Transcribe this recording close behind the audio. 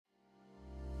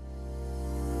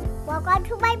Welcome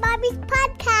to my mommy's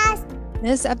podcast.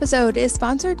 This episode is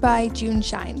sponsored by June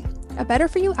Shine, a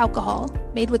better-for-you alcohol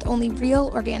made with only real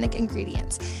organic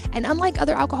ingredients. And unlike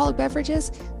other alcoholic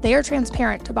beverages, they are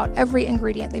transparent about every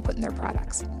ingredient they put in their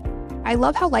products. I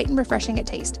love how light and refreshing it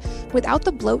tastes, without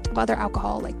the bloat of other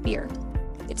alcohol like beer.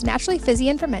 It's naturally fizzy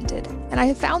and fermented, and I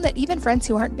have found that even friends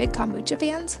who aren't big kombucha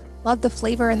fans love the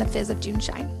flavor and the fizz of June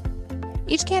Shine.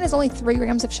 Each can is only 3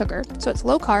 grams of sugar, so it's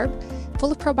low carb,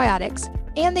 full of probiotics,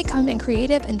 and they come in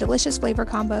creative and delicious flavor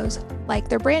combos, like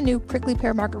their brand new prickly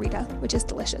pear margarita, which is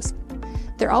delicious.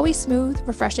 They're always smooth,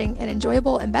 refreshing, and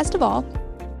enjoyable, and best of all,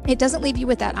 it doesn't leave you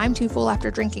with that I'm too full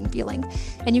after drinking feeling,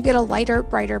 and you get a lighter,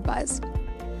 brighter buzz.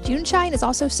 June Shine is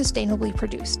also sustainably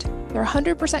produced. They're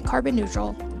 100% carbon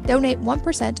neutral, donate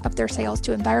 1% of their sales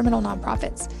to environmental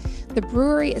nonprofits. The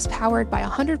brewery is powered by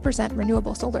 100%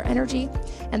 renewable solar energy,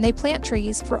 and they plant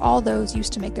trees for all those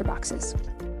used to make their boxes.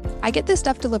 I get this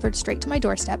stuff delivered straight to my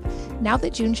doorstep now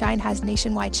that June Shine has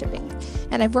nationwide shipping,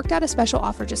 and I've worked out a special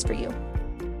offer just for you.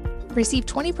 Receive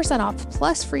 20% off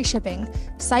plus free shipping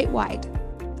site-wide.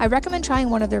 I recommend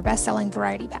trying one of their best-selling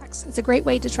variety packs. It's a great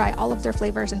way to try all of their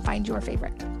flavors and find your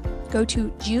favorite. Go to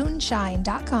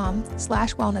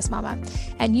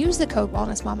juneshine.com/wellnessmama and use the code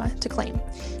wellnessmama to claim.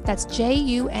 That's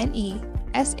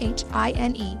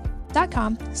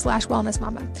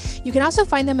JUNESHINE.com/wellnessmama. You can also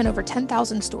find them in over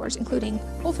 10,000 stores, including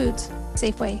Whole Foods,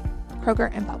 Safeway, Kroger,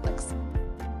 and Publix.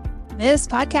 This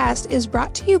podcast is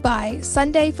brought to you by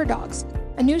Sunday for Dogs,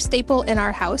 a new staple in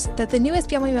our house that the newest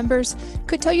family members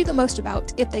could tell you the most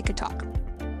about if they could talk.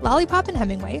 Lollipop and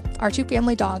Hemingway, our 2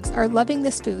 family dogs, are loving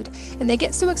this food, and they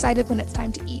get so excited when it's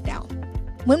time to eat now.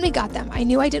 When we got them, I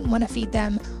knew I didn't want to feed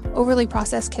them overly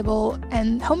processed kibble,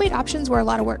 and homemade options were a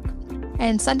lot of work.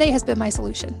 And Sunday has been my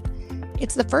solution.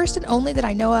 It's the first and only that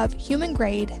I know of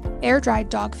human-grade, air-dried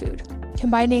dog food,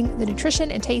 combining the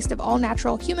nutrition and taste of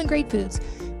all-natural human-grade foods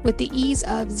with the ease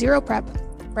of zero prep,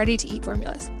 ready-to-eat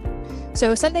formulas.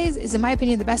 So Sundays is, in my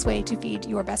opinion, the best way to feed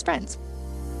your best friends.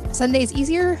 Sundays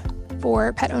easier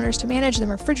for pet owners to manage than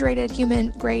refrigerated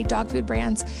human-grade dog food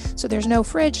brands, so there's no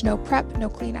fridge, no prep, no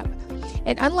cleanup.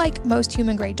 And unlike most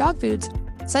human-grade dog foods,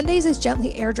 Sundays is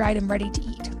gently air-dried and ready to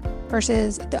eat,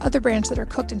 versus the other brands that are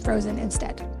cooked and frozen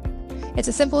instead. It's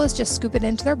as simple as just scoop it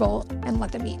into their bowl and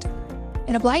let them eat.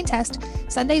 In a blind test,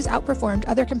 Sundays outperformed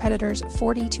other competitors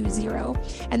 40-0,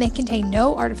 and they contain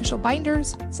no artificial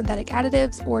binders, synthetic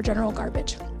additives, or general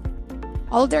garbage.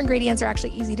 All of their ingredients are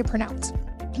actually easy to pronounce.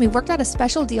 We've worked out a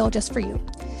special deal just for you.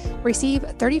 Receive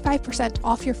 35%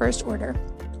 off your first order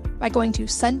by going to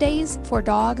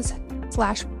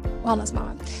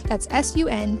sundaysfordogs/wellnessmama. That's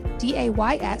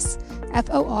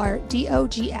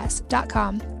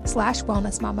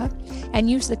sundaysfordogs.com/wellnessmama and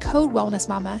use the code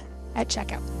wellnessmama at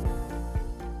checkout.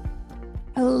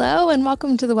 Hello and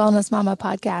welcome to the Wellness Mama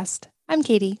podcast. I'm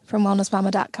Katie from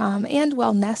wellnessmama.com and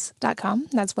wellness.com.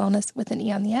 That's wellness with an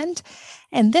E on the end.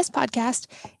 And this podcast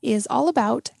is all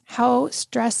about how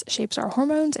stress shapes our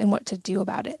hormones and what to do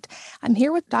about it. I'm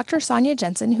here with Dr. Sonya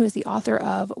Jensen, who is the author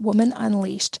of Woman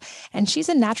Unleashed. And she's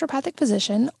a naturopathic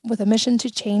physician with a mission to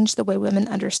change the way women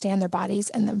understand their bodies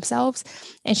and themselves.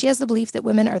 And she has the belief that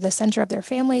women are the center of their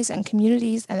families and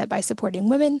communities, and that by supporting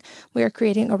women, we are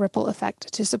creating a ripple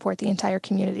effect to support the entire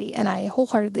community. And I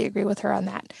wholeheartedly agree with her on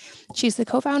that. She's the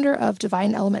co-founder of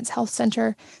Divine Elements Health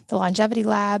Center, the Longevity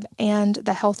Lab, and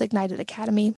the Health Ignited Academy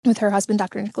with her husband,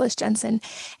 Dr. Nicholas Jensen.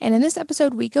 And in this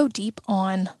episode, we go deep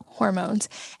on hormones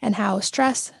and how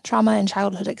stress, trauma, and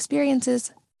childhood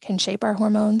experiences can shape our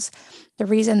hormones, the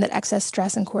reason that excess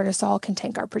stress and cortisol can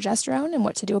tank our progesterone and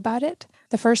what to do about it,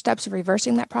 the first steps of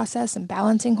reversing that process and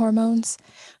balancing hormones,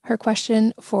 her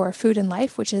question for food and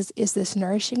life, which is this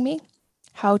nourishing me?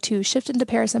 How to shift into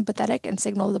parasympathetic and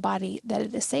signal the body that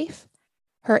it is safe,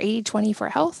 her 80-20 for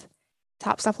health,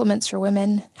 top supplements for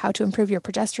women, how to improve your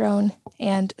progesterone,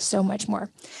 and so much more.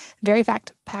 Very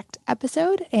fact-packed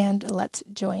episode, and let's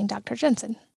join Dr.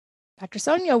 Jensen. Dr.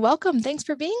 Sonya, welcome. Thanks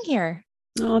for being here.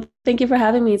 Oh, thank you for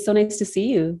having me. It's so nice to see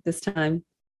you this time.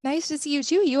 Nice to see you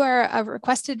too. You are a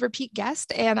requested repeat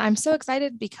guest, and I'm so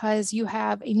excited because you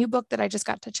have a new book that I just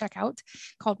got to check out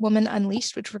called Woman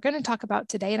Unleashed, which we're going to talk about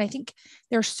today. And I think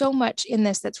there's so much in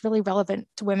this that's really relevant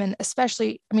to women,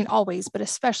 especially, always, but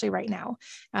especially right now,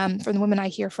 from the women I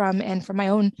hear from and from my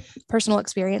own personal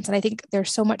experience. And I think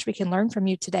there's so much we can learn from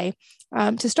you today.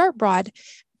 To start broad,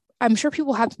 I'm sure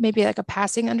people have maybe like a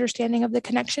passing understanding of the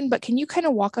connection, but can you kind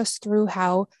of walk us through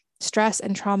how stress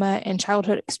and trauma and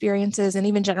childhood experiences and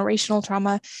even generational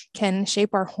trauma can shape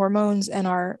our hormones and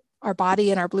our body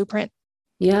and our blueprint?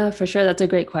 Yeah, for sure. That's a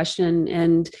great question.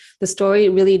 And the story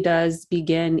really does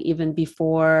begin even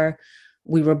before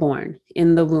we were born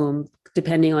in the womb.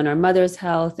 depending on our mother's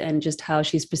health and just how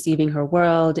she's perceiving her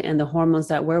world, and the hormones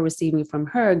that we're receiving from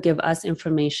her give us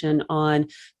information on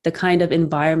the kind of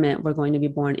environment we're going to be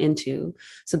born into.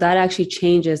 So that actually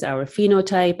changes our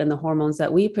phenotype and the hormones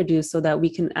that we produce so that we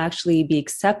can actually be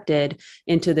accepted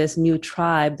into this new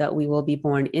tribe that we will be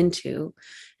born into.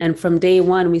 And from day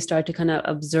one, we start to kind of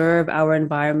observe our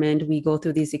environment. We go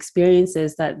through these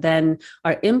experiences that then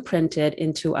are imprinted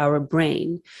into our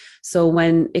brain. So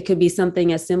when it could be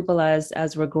something as simple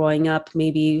as we're growing up,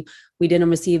 maybe we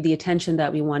didn't receive the attention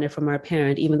that we wanted from our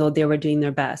parent, even though they were doing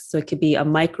their best. So it could be a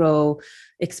micro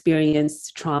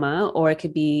experience trauma, or it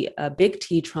could be a big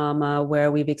T trauma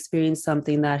where we've experienced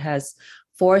something that has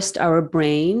forced our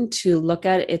brain to look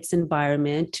at its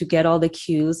environment, to get all the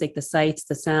cues, like the sights,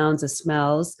 the sounds, the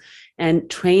smells, and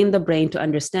train the brain to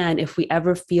understand if we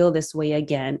ever feel this way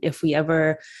again, if we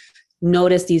ever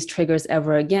notice these triggers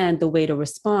ever again, the way to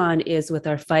respond is with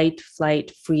our fight,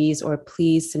 flight, freeze, or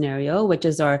please scenario, which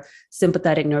is our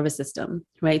sympathetic nervous system,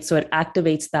 right? So it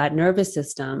activates that nervous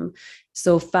system.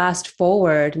 So fast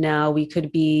forward, now we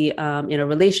could be in a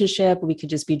relationship, we could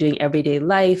just be doing everyday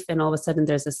life, and all of a sudden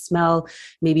there's a smell.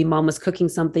 Maybe mom was cooking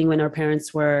something when our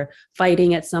parents were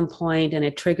fighting at some point, and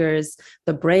it triggers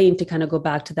the brain to kind of go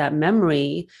back to that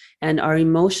memory, and our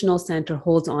emotional center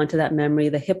holds on to that memory,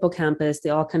 the hippocampus, they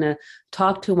all kind of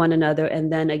talk to one another,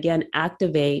 and then again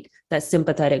activate that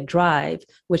sympathetic drive,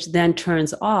 which then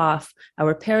turns off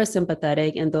our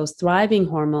parasympathetic and those thriving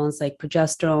hormones like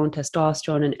progesterone,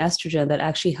 testosterone, and estrogen that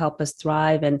actually help us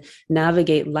thrive and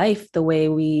navigate life the way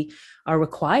we are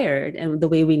required and the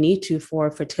way we need to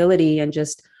for fertility and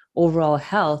just overall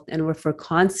health. And if we're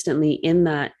constantly in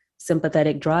that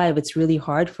sympathetic drive, it's really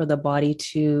hard for the body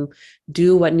to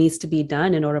do what needs to be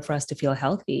done in order for us to feel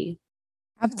healthy.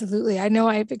 Absolutely. I know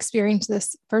I've experienced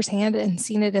this firsthand and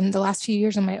seen it in the last few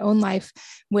years in my own life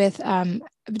with,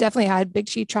 I've definitely had big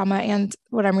sheet trauma, and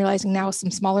what I'm realizing now is some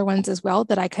smaller ones as well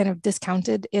that I kind of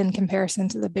discounted in comparison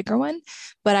to the bigger one.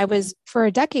 But I was for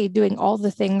a decade doing all the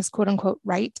things, quote unquote,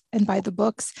 right, and by the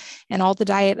books, and all the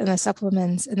diet and the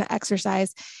supplements and the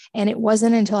exercise. And it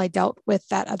wasn't until I dealt with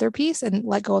that other piece and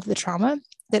let go of the trauma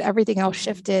that everything else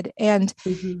shifted. And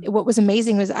what was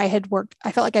amazing was I felt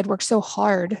like I'd worked so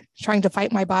hard trying to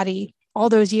fight my body all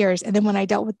those years. And then when I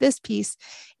dealt with this piece,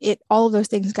 all of those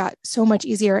things got so much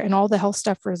easier, and all the health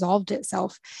stuff resolved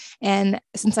itself. And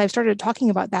since I've started talking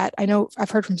about that, I know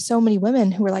I've heard from so many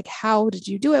women who were like, how did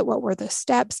you do it? What were the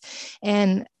steps?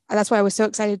 And that's why I was so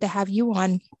excited to have you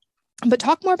on. But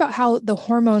talk more about how the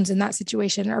hormones in that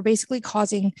situation are basically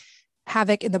causing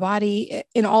havoc in the body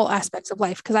in all aspects of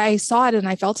life, because I saw it and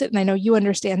I felt it, and I know you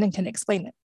understand and can explain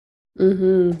it.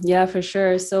 Yeah, for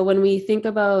sure. So when we think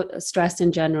about stress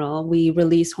in general, we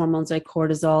release hormones like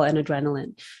cortisol and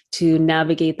adrenaline to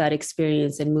navigate that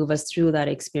experience and move us through that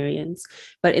experience.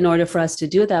 But in order for us to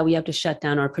do that, we have to shut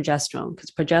down our progesterone,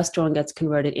 because progesterone gets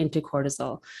converted into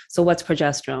cortisol. So what's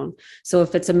progesterone? So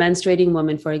if it's a menstruating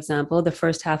woman, for example, the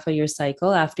first half of your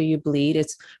cycle after you bleed,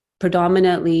 it's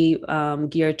predominantly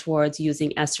geared towards using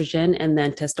estrogen and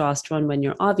then testosterone when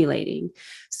you're ovulating.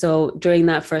 So during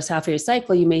that first half of your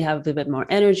cycle, you may have a little bit more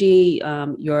energy.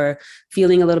 You're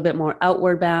feeling a little bit more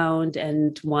outward bound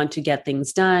and want to get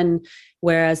things done.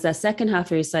 Whereas that second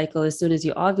half of your cycle, as soon as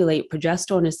you ovulate,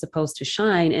 progesterone is supposed to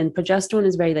shine. And progesterone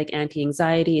is very like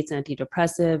anti-anxiety, it's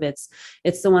antidepressive.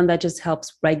 It's the one that just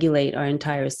helps regulate our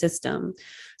entire system.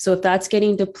 So if that's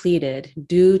getting depleted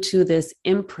due to this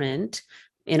imprint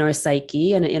in our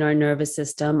psyche and in our nervous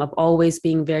system of always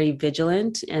being very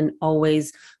vigilant and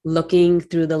always looking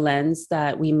through the lens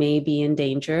that we may be in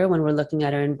danger when we're looking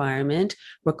at our environment,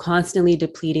 we're constantly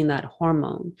depleting that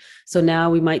hormone. So now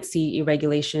we might see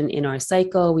irregulation in our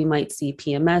cycle, we might see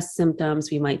PMS symptoms,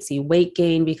 we might see weight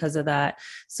gain because of that.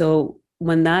 So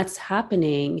when that's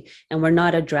happening and we're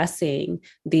not addressing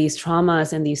these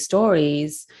traumas and these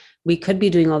stories, we could be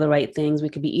doing all the right things. We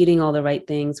could be eating all the right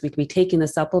things. We could be taking the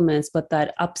supplements, but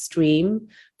that upstream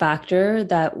factor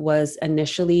that was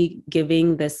initially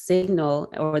giving this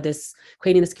signal or this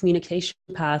creating this communication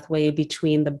pathway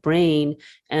between the brain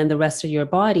and the rest of your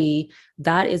body,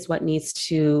 that is what needs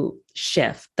to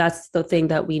shift. That's the thing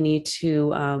that we need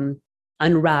to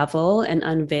unravel and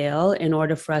unveil in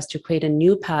order for us to create a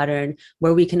new pattern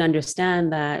where we can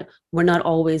understand that we're not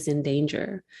always in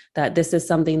danger, that this is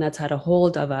something that's had a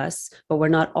hold of us, but we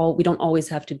don't always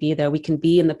have to be there. We can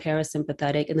be in the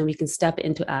parasympathetic, and then we can step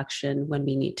into action when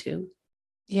we need to.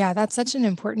 Yeah, that's such an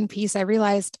important piece. I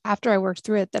realized after I worked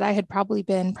through it that I had probably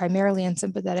been primarily in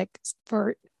sympathetic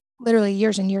for literally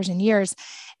years and years and years,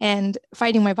 and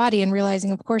fighting my body and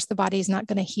realizing, of course, the body is not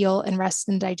going to heal and rest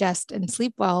and digest and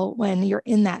sleep well when you're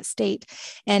in that state.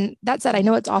 And that said, I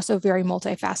know it's also very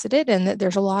multifaceted and that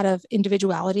there's a lot of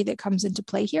individuality that comes into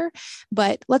play here.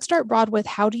 But let's start broad with,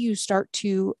 how do you start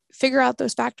to figure out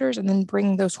those factors and then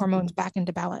bring those hormones back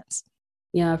into balance?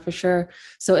 Yeah, for sure.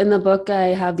 So in the book, I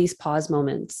have these pause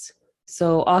moments.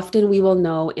 So often we will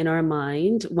know in our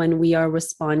mind when we are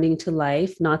responding to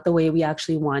life, not the way we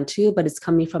actually want to, but it's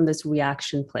coming from this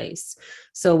reaction place.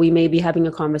 So we may be having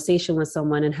a conversation with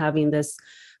someone and having this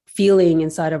feeling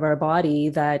inside of our body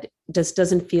that just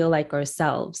doesn't feel like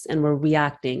ourselves, and we're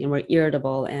reacting and we're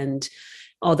irritable, and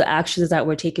all the actions that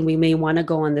we're taking, we may want to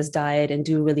go on this diet and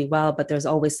do really well, but there's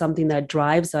always something that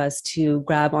drives us to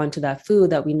grab onto that food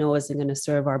that we know isn't going to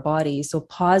serve our body. So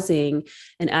pausing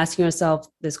and asking yourself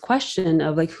this question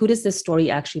of like, who does this story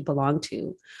actually belong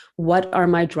to? What are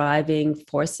my driving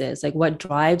forces? Like, what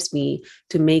drives me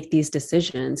to make these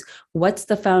decisions? What's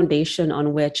the foundation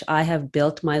on which I have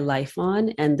built my life on,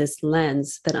 and this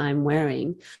lens that I'm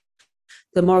wearing?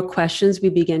 The more questions we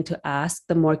begin to ask,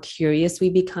 the more curious we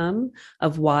become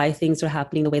of why things are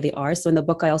happening the way they are. So in the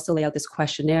book, I also lay out this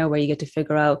questionnaire where you get to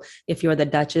figure out if you're the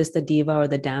Duchess, the Diva, or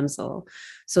the Damsel.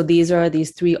 So these are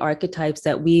these three archetypes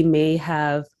that we may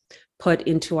have put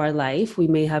into our life. We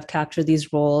may have captured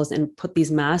these roles and put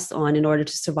these masks on in order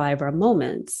to survive our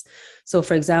moments. So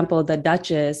for example, the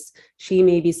Duchess, she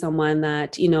may be someone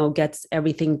that, gets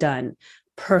everything done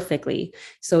perfectly.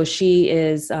 So she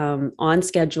is on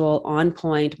schedule, on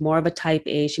point, more of a type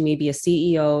A. She may be a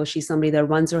CEO. She's somebody that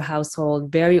runs her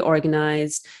household, very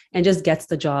organized, and just gets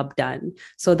the job done.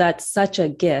 So that's such a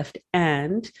gift.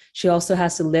 And she also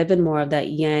has to live in more of that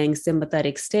yang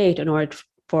sympathetic state in order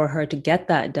for her to get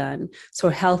that done. So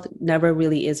her health never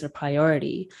really is a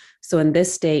priority. So in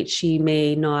this state, she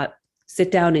may not sit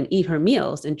down and eat her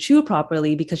meals and chew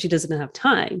properly because she doesn't have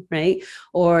time, right?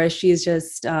 Or she's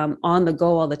just on the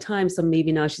go all the time. So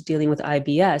maybe now she's dealing with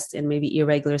IBS and maybe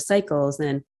irregular cycles,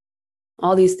 and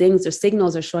all these things or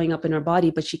signals are showing up in her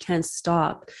body, but she can't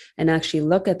stop and actually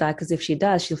look at that, because if she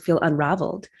does, she'll feel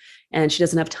unraveled and she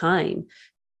doesn't have time.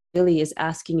 Really is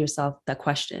asking yourself that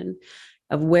question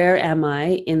of, where am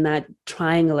I in that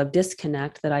triangle of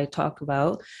disconnect that I talk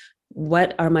about?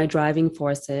 What are my driving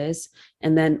forces?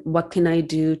 And then what can I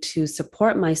do to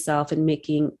support myself in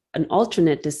making an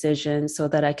alternate decision so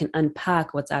that I can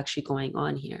unpack what's actually going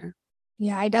on here?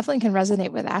 Yeah, I definitely can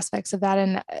resonate with aspects of that.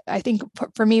 And I think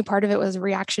for me, part of it was a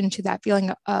reaction to that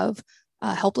feeling of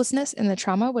helplessness in the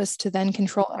trauma, was to then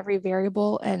control every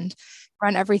variable and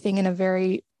run everything in a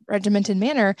very regimented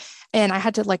manner. And I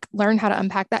had to learn how to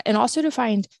unpack that, and also to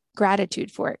find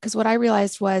gratitude for it. Because what I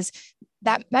realized was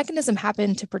that mechanism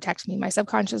happened to protect me. My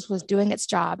subconscious was doing its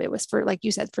job. It was for, like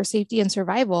you said, for safety and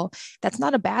survival. That's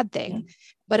not a bad thing,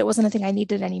 but it wasn't a thing I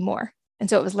needed anymore.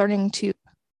 And so it was learning to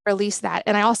release that.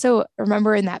 And I also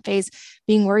remember in that phase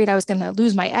being worried I was going to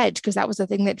lose my edge, because that was the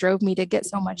thing that drove me to get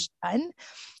so much done.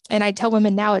 And I tell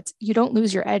women now, you don't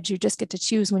lose your edge. You just get to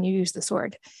choose when you use the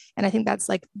sword. And I think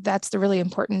that's the really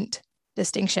important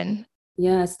distinction.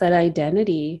 Yes, that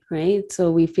identity, right?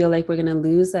 So we feel like we're going to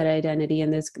lose that identity,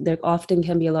 and there often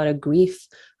can be a lot of grief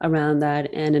around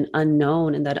that, and an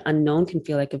unknown, and that unknown can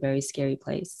feel like a very scary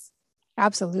place.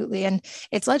 Absolutely. And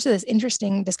it's led to this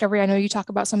interesting discovery. I know you talk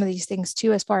about some of these things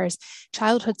too, as far as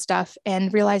childhood stuff,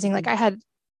 and realizing I had,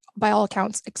 by all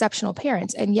accounts, exceptional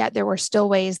parents. And yet there were still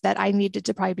ways that I needed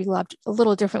to probably be loved a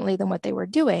little differently than what they were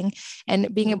doing.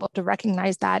 And being able to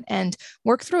recognize that and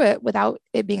work through it without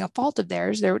it being a fault of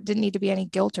theirs. There didn't need to be any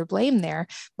guilt or blame there,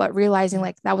 but realizing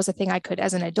that was a thing I could,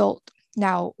 as an adult,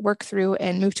 now work through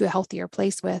and move to a healthier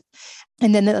place with.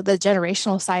 And then the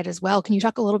generational side as well. Can you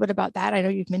talk a little bit about that? I know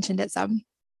you've mentioned it some.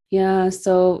 Yeah.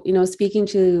 So, speaking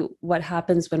to what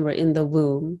happens when we're in the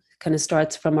womb, kind of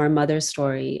starts from our mother's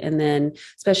story. And then,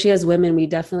 especially as women, we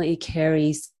definitely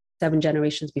carry 7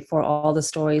 generations before all the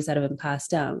stories that have been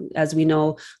passed down. As we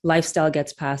know, lifestyle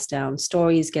gets passed down,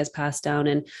 stories gets passed down,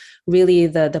 and really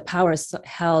the power is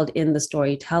held in the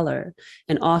storyteller.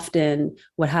 And often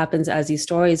what happens as these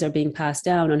stories are being passed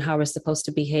down on how we're supposed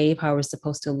to behave, how we're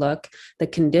supposed to look, the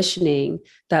conditioning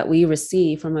that we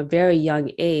receive from a very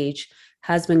young age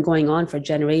has been going on for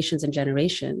generations and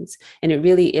generations. And it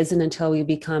really isn't until we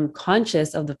become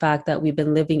conscious of the fact that we've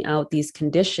been living out these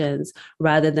conditions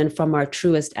rather than from our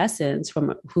truest essence,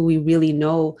 from who we really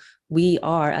know we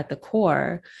are at the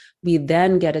core, we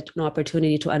then get an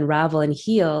opportunity to unravel and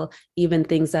heal even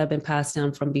things that have been passed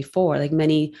down from before. Like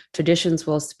many traditions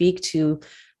will speak to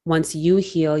once you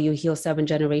heal 7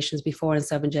 generations before and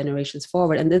 7 generations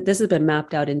forward. And this has been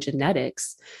mapped out in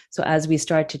genetics. So as we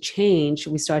start to change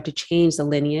the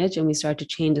lineage, and we start to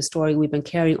change the story we've been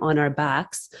carrying on our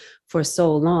backs for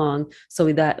so long, so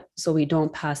we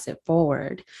don't pass it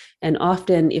forward. And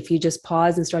often, if you just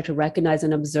pause and start to recognize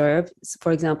and observe,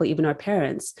 for example, even our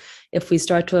parents, if we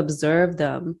start to observe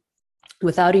them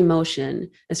without emotion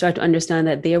and start to understand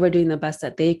that they were doing the best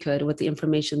that they could with the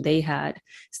information they had,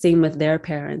 same with their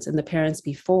parents and the parents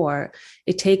before,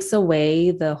 it takes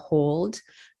away the hold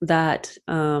that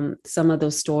some of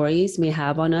those stories may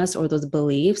have on us, or those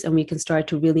beliefs, and we can start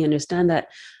to really understand that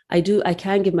I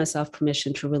can give myself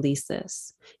permission to release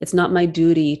this. It's not my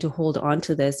duty to hold on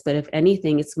to this, but if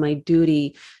anything, it's my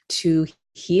duty to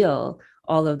heal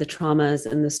all of the traumas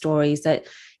and the stories that,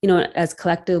 as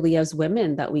collectively as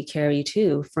women, that we carry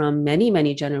too from many,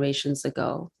 many generations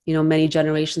ago. Many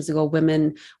generations ago,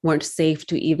 women weren't safe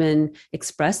to even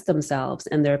express themselves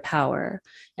and their power.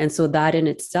 And so that in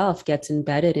itself gets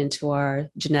embedded into our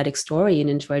genetic story and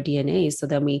into our DNA. So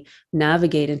then we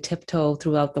navigate and tiptoe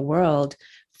throughout the world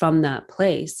from that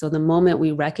place. So the moment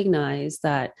we recognize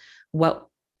that what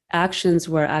actions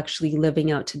we're actually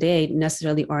living out today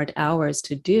necessarily aren't ours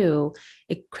to do,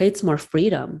 it creates more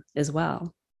freedom as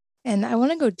well. And I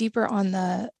want to go deeper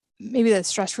on maybe the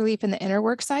stress relief and the inner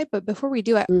work side. But before we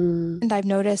do it, and I've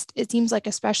noticed it seems like,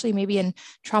 especially maybe in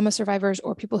trauma survivors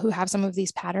or people who have some of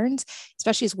these patterns,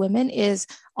 especially as women, is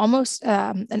almost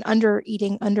an under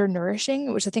eating, under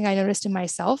nourishing, which the thing I noticed in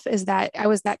myself is that I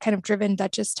was that kind of driven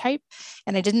Duchess type,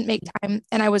 and I didn't make time.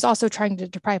 And I was also trying to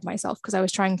deprive myself because I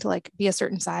was trying to like be a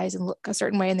certain size and look a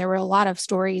certain way. And there were a lot of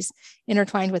stories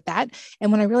intertwined with that.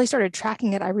 And when I really started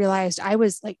tracking it, I realized I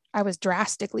was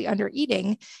drastically under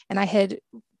eating, and I had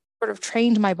sort of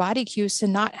trained my body cues to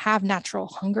not have natural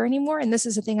hunger anymore. And this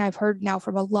is a thing I've heard now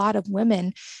from a lot of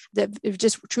women, that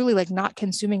just truly like not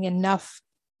consuming enough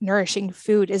nourishing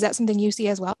food. Is that something you see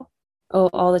as well?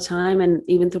 Oh, all the time. And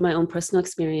even through my own personal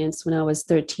experience, when I was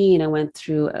 13, I went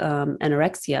through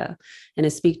anorexia, and I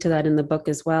speak to that in the book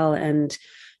as well. And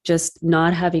just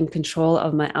not having control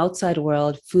of my outside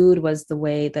world, food was the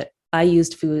way that I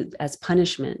used food as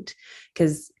punishment.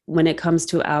 Because when it comes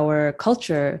to our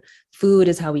culture, food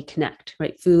is how we connect,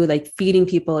 right? Food, like feeding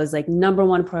people, is like number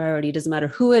one priority. It doesn't matter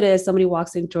who it is, somebody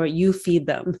walks into it, you feed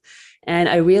them. And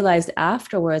I realized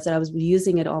afterwards that I was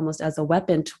using it almost as a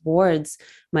weapon towards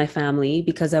my family,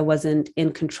 because I wasn't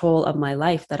in control of my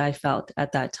life that I felt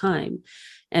at that time.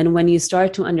 And when you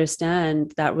start to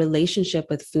understand that relationship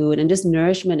with food and just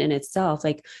nourishment in itself,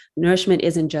 like nourishment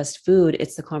isn't just food,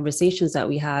 it's the conversations that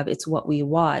we have, it's what we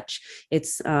watch,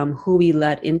 it's who we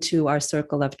let into our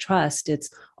circle of trust, it's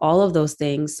all of those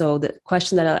things. So the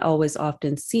question that I always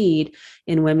often seed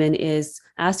in women is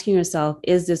asking yourself,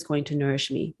 is this going to nourish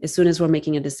me? As soon as we're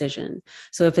making a decision.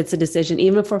 So if it's a decision,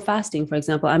 even for fasting, for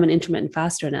example, I'm an intermittent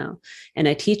faster now, and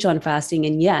I teach on fasting,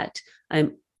 and yet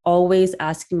I'm always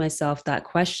asking myself that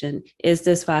question, is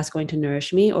this fast going to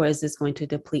nourish me, or is this going to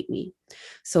deplete me?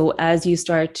 So as you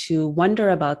start to wonder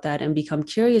about that and become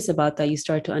curious about that, you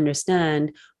start to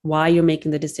understand why you're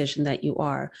making the decision that you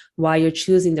are, why you're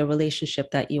choosing the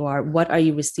relationship that you are. What are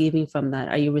you receiving from that?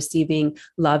 Are you receiving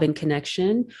love and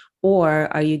connection? Or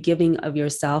are you giving of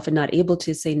yourself and not able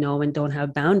to say no and don't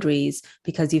have boundaries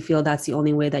because you feel that's the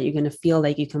only way that you're going to feel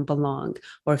like you can belong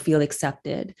or feel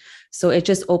accepted? So it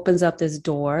just opens up this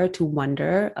door to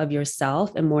wonder of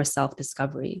yourself and more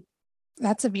self-discovery.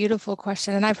 That's a beautiful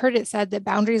question. And I've heard it said that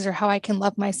boundaries are how I can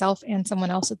love myself and someone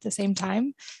else at the same time.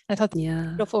 And I thought that's a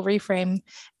beautiful reframe.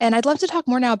 And I'd love to talk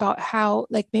more now about how,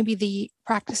 like, maybe the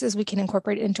practices we can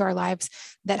incorporate into our lives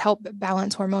that help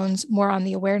balance hormones more on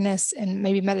the awareness and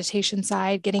maybe meditation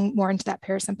side, getting more into that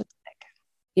parasympathetic.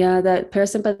 Yeah, that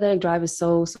parasympathetic drive is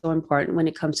so, so important when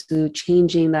it comes to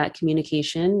changing that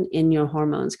communication in your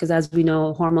hormones. Because as we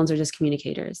know, hormones are just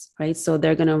communicators, right? So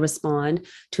they're going to respond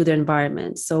to their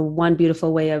environment. So one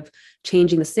beautiful way of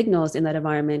changing the signals in that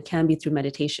environment can be through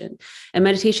meditation. And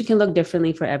meditation can look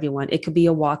differently for everyone. It could be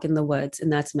a walk in the woods,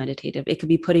 and that's meditative. It could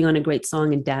be putting on a great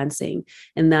song and dancing,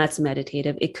 and that's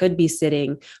meditative. It could be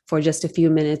sitting for just a few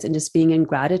minutes and just being in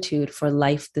gratitude for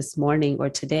life this morning or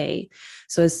today.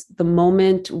 So it's the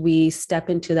moment we step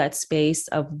into that space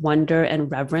of wonder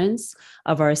and reverence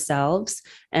of ourselves,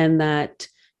 and that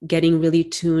getting really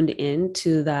tuned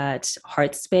into that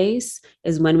heart space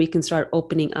is when we can start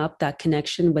opening up that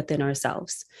connection within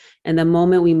ourselves. And the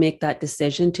moment we make that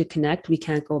decision to connect, we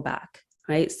can't go back.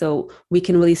 Right. So we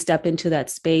can really step into that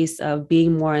space of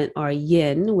being more in our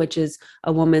yin, which is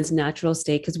a woman's natural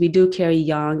state, because we do carry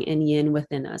yang and yin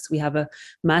within us. We have a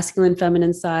masculine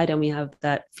feminine side, and we have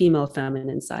that female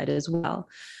feminine side as well.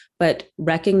 but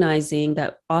recognizing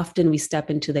that often we step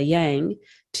into the yang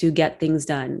to get things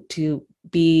done, to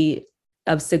be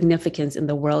of significance in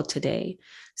the world today.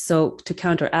 So to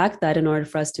counteract that, in order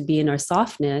for us to be in our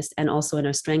softness and also in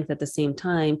our strength at the same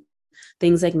time,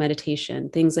 things like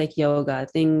meditation, things like yoga,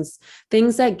 things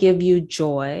that give you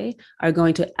joy are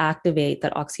going to activate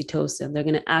that oxytocin. They're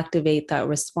going to activate that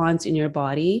response in your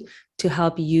body to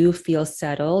help you feel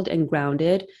settled and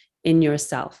grounded in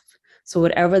yourself. So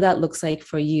whatever that looks like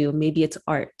for you, maybe it's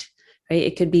art, right?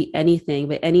 It could be anything,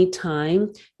 but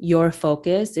anytime your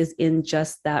focus is in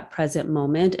just that present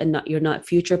moment and you're not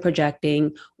future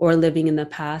projecting or living in the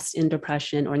past in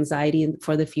depression or anxiety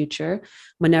for the future,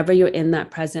 whenever you're in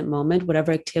that present moment,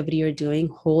 whatever activity you're doing,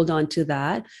 hold on to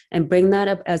that and bring that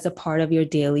up as a part of your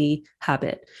daily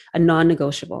habit, a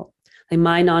non-negotiable. Like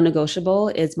my non-negotiable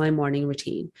is my morning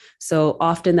routine. So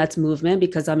often that's movement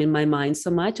because I'm in my mind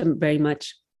so much. I'm very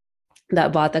much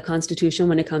that Vata constitution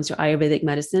when it comes to Ayurvedic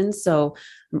medicine. So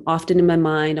I'm often in my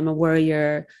mind, I'm a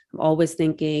worrier, I'm always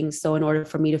thinking. So in order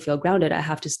for me to feel grounded, I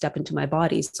have to step into my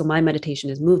body. So my meditation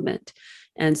is movement.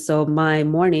 And so my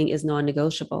morning is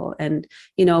non-negotiable. And,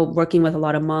 working with a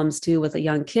lot of moms too, with the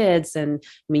young kids. And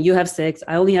I mean, you have 6,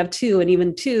 I only have 2, and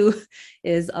even 2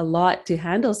 is a lot to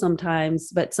handle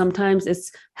sometimes, but sometimes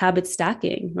it's habit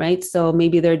stacking, right? So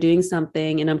maybe they're doing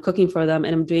something and I'm cooking for them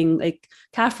and I'm doing like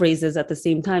calf raises at the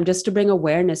same time, just to bring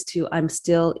awareness to I'm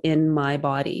still in my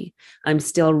body. I'm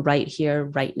still right here,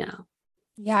 right now.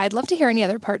 Yeah, I'd love to hear any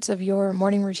other parts of your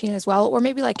morning routine as well, or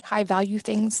maybe like high value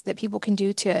things that people can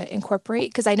do to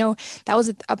incorporate. Because I know that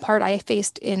was a part I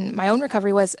faced in my own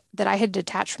recovery, was that I had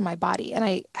detached from my body and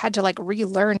I had to like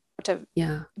relearn how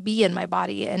to be in my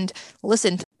body and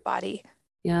listen to my body.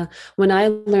 Yeah. When I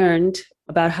learned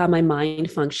about how my mind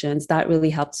functions, that really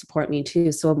helped support me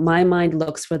too. So my mind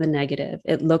looks for the negative.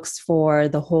 It looks for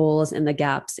the holes and the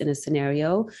gaps in a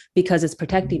scenario because it's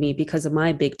protecting me because of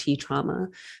my big T trauma.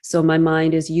 So my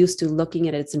mind is used to looking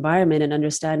at its environment and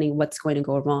understanding what's going to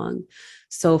go wrong.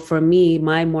 So for me,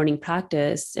 my morning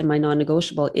practice and my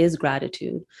non-negotiable is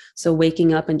gratitude. So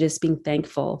waking up and just being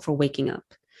thankful for waking up.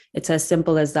 It's as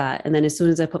simple as that. And then as soon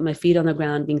as I put my feet on the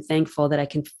ground, being thankful that I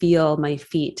can feel my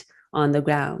feet on the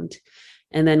ground.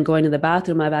 And then going to the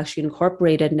bathroom, I've actually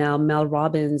incorporated now Mel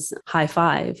Robbins' high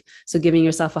five. So giving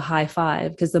yourself a high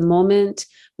five, because the moment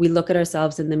we look at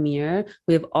ourselves in the mirror,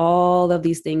 we have all of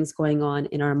these things going on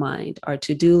in our mind, our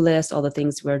to-do list, all the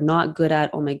things we're not good at.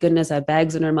 Oh my goodness, I have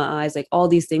bags under my eyes. Like all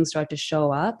these things start to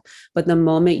show up. But the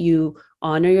moment you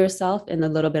honor yourself in a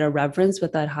little bit of reverence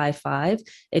with that high five,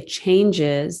 it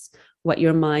changes what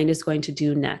your mind is going to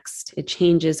do next. It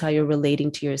changes how you're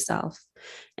relating to yourself.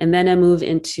 And then I move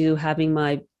into having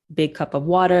my big cup of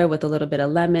water with a little bit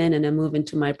of lemon, and I move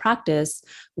into my practice,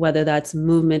 whether that's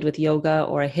movement with yoga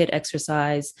or a HIIT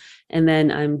exercise. And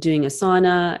then I'm doing a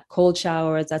sauna, cold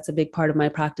showers. That's a big part of my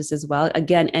practice as well.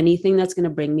 Again, anything that's going to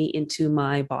bring me into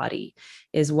my body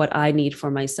is what I need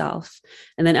for myself.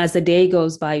 And then as the day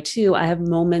goes by too, I have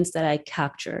moments that I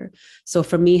capture. So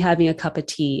for me, having a cup of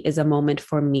tea is a moment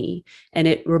for me. And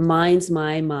it reminds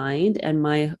my mind and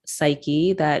my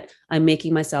psyche that I'm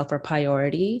making myself a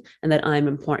priority and that I'm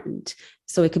important.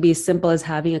 So it could be as simple as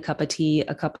having a cup of tea,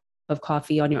 a cup of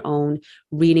coffee on your own,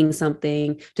 reading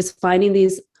something, just finding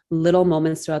these little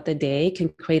moments throughout the day can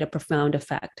create a profound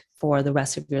effect for the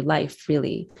rest of your life,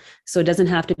 really. So it doesn't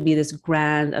have to be this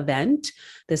grand event,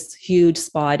 this huge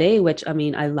spa day, which I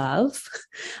mean, I love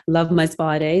my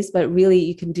spa days, but really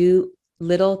you can do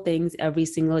little things every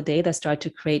single day that start to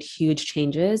create huge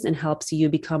changes and helps you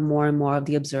become more and more of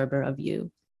the observer of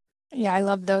you. Yeah, I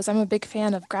love those. I'm a big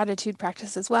fan of gratitude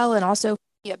practice as well. And also,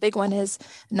 a big one is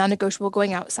non-negotiable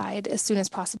going outside as soon as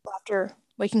possible after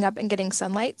waking up and getting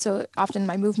sunlight. So often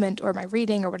my movement or my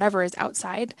reading or whatever is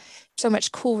outside. So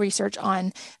much cool research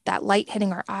on that light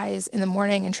hitting our eyes in the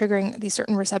morning and triggering these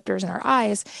certain receptors in our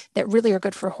eyes that really are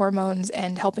good for hormones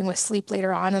and helping with sleep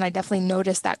later on. And I definitely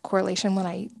notice that correlation when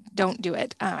I don't do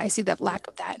it. I see the lack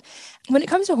of that. When it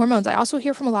comes to hormones, I also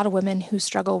hear from a lot of women who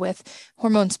struggle with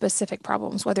hormone-specific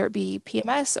problems, whether it be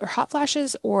PMS or hot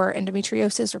flashes or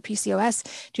endometriosis or PCOS.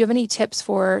 Do you have any tips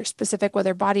for specific,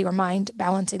 whether body or mind,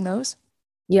 balancing those?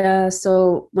 Yeah.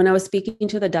 So when I was speaking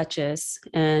to the Duchess,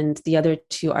 and the other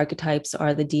 2 archetypes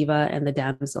are the diva and the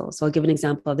damsel. So I'll give an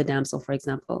example of the damsel, for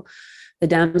example. The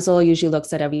damsel usually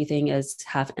looks at everything as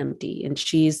half empty, and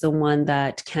she's the one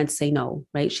that can't say no,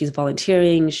 right? She's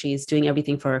volunteering, she's doing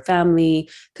everything for her family,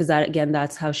 because that, again,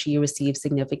 that's how she receives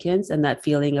significance and that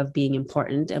feeling of being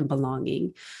important and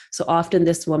belonging. So often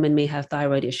this woman may have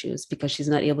thyroid issues because she's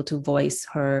not able to voice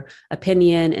her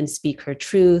opinion and speak her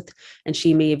truth. And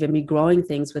she may even be growing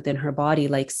things within her body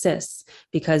like cysts,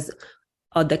 because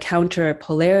the counter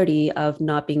polarity of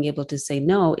not being able to say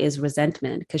no is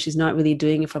resentment, because she's not really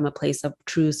doing it from a place of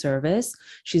true service.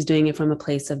 She's doing it from a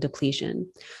place of depletion.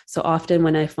 So often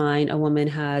when I find a woman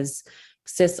has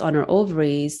cysts on her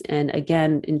ovaries, and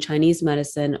again, in Chinese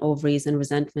medicine, ovaries and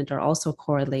resentment are also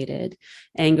correlated.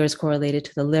 Anger is correlated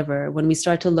to the liver. When we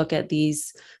start to look at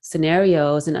these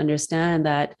scenarios and understand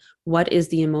that what is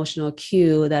the emotional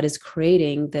cue that is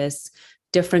creating this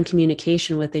different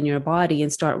communication within your body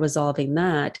and start resolving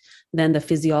that, then the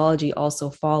physiology also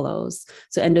follows.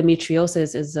 So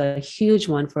endometriosis is a huge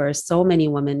one for so many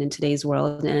women in today's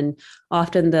world. And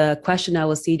often the question I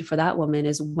will see for that woman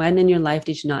is, when in your life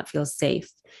did you not feel safe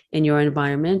in your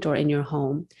environment or in your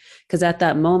home? Because at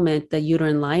that moment, the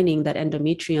uterine lining, that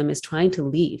endometrium, is trying to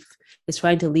leave. It's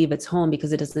trying to leave its home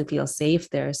because it doesn't feel safe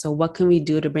there. So what can we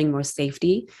do to bring more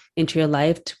safety into your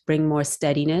life, to bring more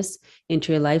steadiness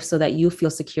into your life so that you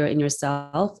feel secure in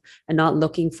yourself and not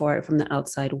looking for it from the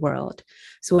outside world?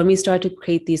 So when we start to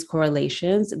create these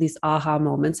correlations, these aha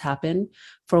moments happen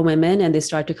for women, and they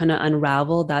start to kind of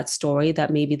unravel that story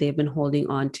that maybe they've been holding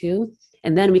on to.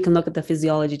 And then we can look at the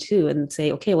physiology too and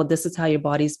say, okay, well, this is how your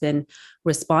body's been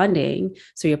responding.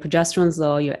 So your progesterone's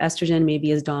low, your estrogen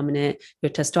maybe is dominant, your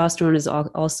testosterone is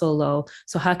also low.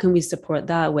 So how can we support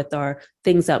that with our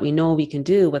things that we know we can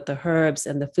do with the herbs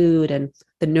and the food and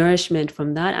the nourishment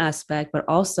from that aspect? But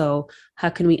also, how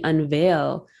can we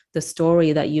unveil the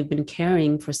story that you've been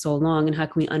carrying for so long, and how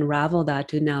can we unravel that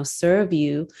to now serve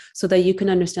you so that you can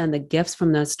understand the gifts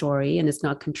from that story and it's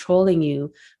not controlling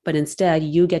you, but instead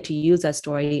you get to use that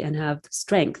story and have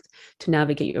strength to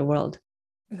navigate your world.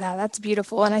 Yeah, that's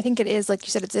beautiful. And I think it is, like you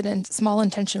said, it's a small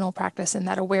intentional practice, and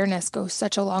that awareness goes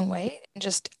such a long way. And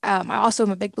just, I also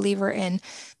am a big believer in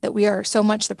that we are so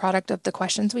much the product of the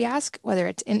questions we ask, whether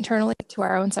it's internally to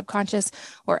our own subconscious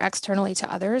or externally to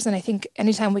others. And I think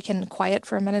anytime we can quiet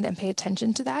for a minute and pay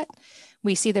attention to that,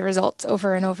 we see the results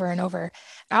over and over and over.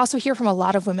 I also hear from a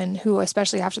lot of women who,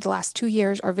 especially after the last 2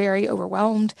 years, are very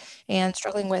overwhelmed and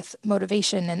struggling with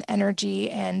motivation and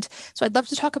energy. And so I'd love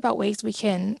to talk about ways we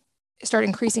can start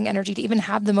increasing energy to even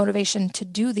have the motivation to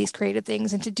do these creative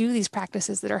things and to do these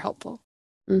practices that are helpful.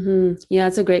 Yeah,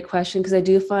 it's a great question, because I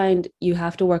do find you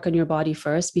have to work on your body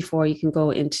first before you can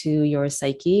go into your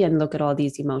psyche and look at all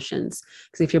these emotions.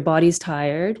 Because if your body's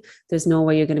tired, there's no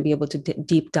way you're going to be able to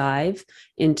deep dive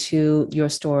into your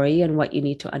story and what you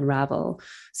need to unravel.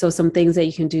 So some things that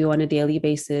you can do on a daily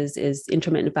basis is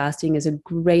intermittent fasting is a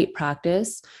great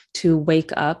practice to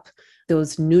wake up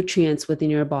those nutrients within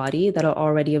your body that are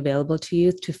already available to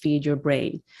you to feed your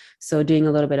brain. So doing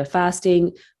a little bit of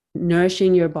fasting,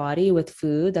 nourishing your body with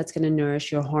food that's going to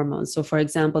nourish your hormones. So for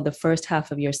example, the first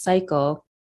half of your cycle,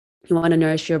 you want to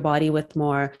nourish your body with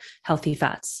more healthy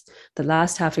fats. The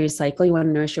last half of your cycle, you want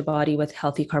to nourish your body with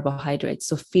healthy carbohydrates.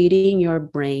 So feeding your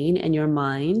brain and your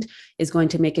mind is going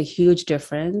to make a huge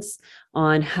difference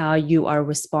on how you are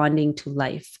responding to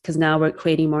life, because now we're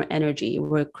creating more energy,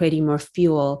 we're creating more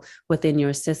fuel within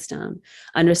your system.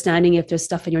 Understanding if there's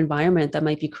stuff in your environment that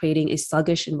might be creating a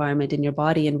sluggish environment in your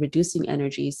body and reducing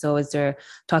energy. So is there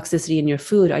toxicity in your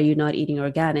food? Are you not eating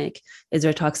organic? Is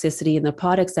there toxicity in the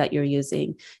products that you're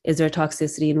using? Is there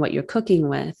toxicity in what you're cooking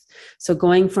with? So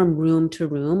going from room to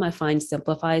room, I find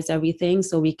simplifies everything,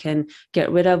 so we can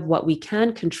get rid of what we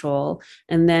can control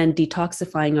and then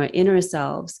detoxifying our inner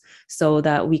selves so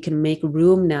that we can make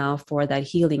room now for that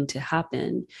healing to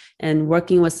happen. And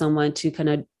working with someone to kind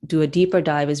of do a deeper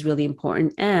dive is really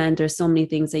important. And there's so many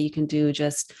things that you can do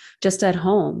just at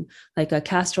home, like a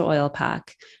castor oil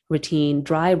pack routine,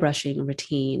 dry brushing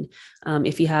routine.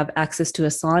 If you have access to a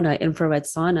sauna, infrared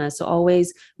sauna. So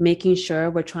always making sure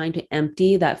we're trying to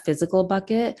empty that physical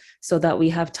bucket so that we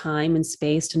have time and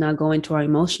space to now go into our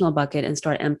emotional bucket and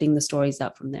start emptying the stories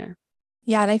out from there.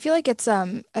 Yeah, and I feel like it's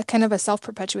a kind of a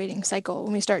self-perpetuating cycle.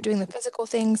 When we start doing the physical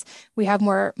things, we have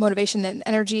more motivation and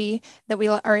energy that we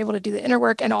are able to do the inner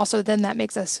work, and also then that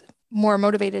makes us more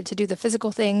motivated to do the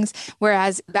physical things.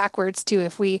 Whereas backwards too,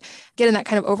 if we get in that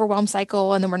kind of overwhelm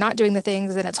cycle and then we're not doing the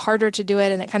things, then it's harder to do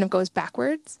it and it kind of goes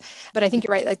backwards. But I think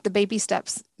you're right, like the baby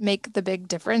steps make the big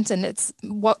difference, and it's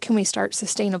what can we start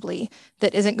sustainably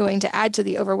that isn't going to add to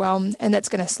the overwhelm and that's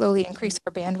going to slowly increase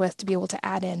our bandwidth to be able to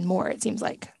add in more, it seems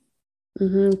like.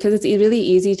 Because it's really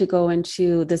easy to go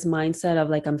into this mindset of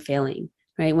like, I'm failing,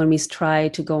 right? When we try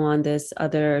to go on this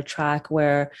other track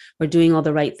where we're doing all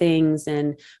the right things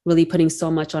and really putting so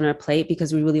much on our plate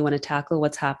because we really want to tackle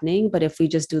what's happening. But if we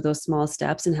just do those small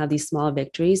steps and have these small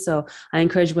victories. So I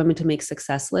encourage women to make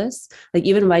success lists, like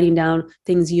even writing down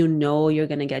things you know you're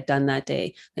going to get done that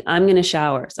day. Like, I'm going to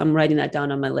shower, so I'm writing that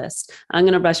down on my list. I'm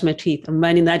going to brush my teeth, I'm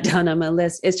writing that down on my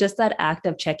list. It's just that act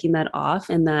of checking that off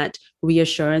and that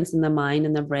reassurance in the mind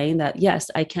and the brain that,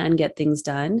 yes, I can get things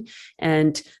done.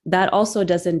 And that also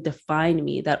doesn't define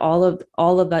me, that all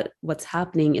of that, what's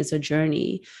happening is a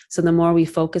journey. So the more we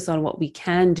focus on what we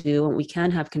can do and we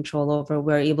can have control over,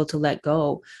 we're able to let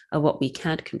go of what we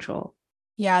can't control.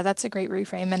 Yeah, that's a great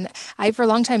reframe. And I, for a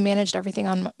long time, managed everything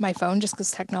on my phone just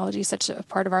because technology is such a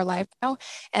part of our life now.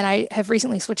 And I have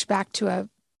recently switched back to a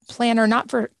planner, not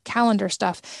for calendar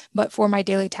stuff, but for my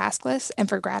daily task list and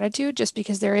for gratitude, just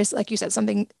because there is, like you said,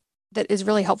 something that is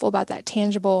really helpful about that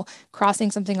tangible crossing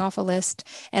something off a list.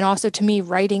 And also to me,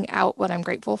 writing out what I'm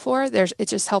grateful for, it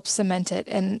just helps cement it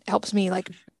and helps me like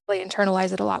really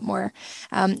internalize it a lot more.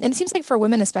 And it seems like for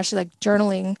women, especially like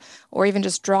journaling or even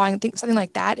just drawing, something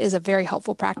like that is a very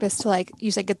helpful practice to, like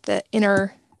you said, get the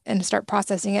inner and start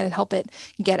processing it and help it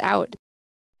get out.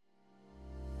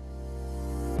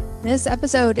 This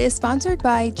episode is sponsored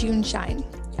by June Shine,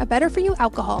 a better for you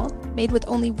alcohol made with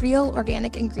only real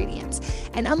organic ingredients.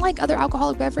 And unlike other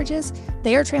alcoholic beverages,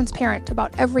 they are transparent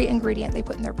about every ingredient they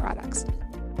put in their products.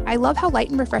 I love how light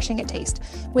and refreshing it tastes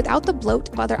without the bloat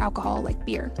of other alcohol like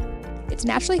beer. It's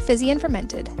naturally fizzy and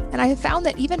fermented, and I have found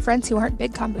that even friends who aren't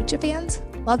big kombucha fans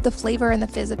love the flavor and the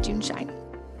fizz of June Shine.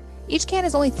 Each can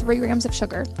is only 3 grams of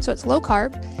sugar, so it's low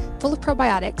carb, full of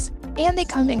probiotics, and they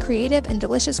come in creative and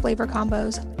delicious flavor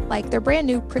combos like their brand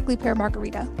new prickly pear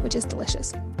margarita, which is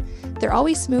delicious. They're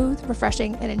always smooth,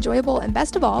 refreshing, and enjoyable, and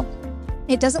best of all,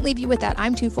 it doesn't leave you with that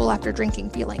I'm too full after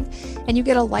drinking feeling, and you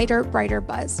get a lighter, brighter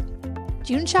buzz.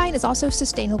 June Shine is also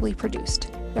sustainably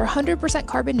produced. They're 100%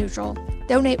 carbon neutral,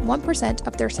 donate 1%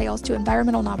 of their sales to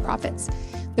environmental nonprofits.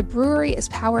 The brewery is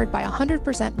powered by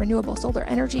 100% renewable solar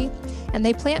energy, and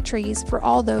they plant trees for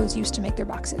all those used to make their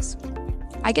boxes.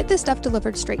 I get this stuff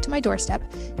delivered straight to my doorstep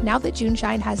now that June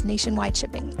Shine has nationwide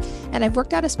shipping, and I've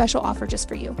worked out a special offer just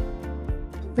for you.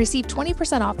 Receive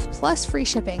 20% off plus free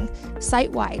shipping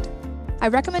site-wide. I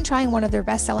recommend trying one of their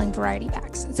best-selling variety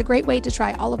packs. It's a great way to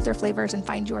try all of their flavors and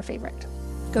find your favorite.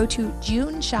 Go to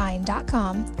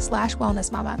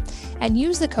juneshine.com/wellnessmama and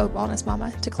use the code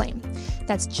wellnessmama to claim.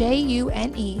 That's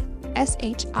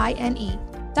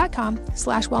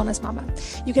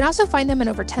JUNESHINE.com/wellnessmama. You can also find them in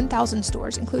over 10,000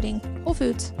 stores, including Whole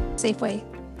Foods, Safeway,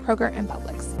 Kroger, and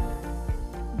Publix.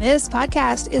 This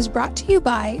podcast is brought to you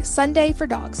by Sunday for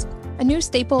Dogs, a new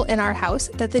staple in our house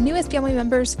that the newest family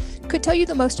members could tell you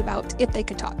the most about if they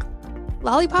could talk.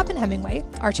 Lollipop and Hemingway,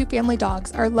 our 2 family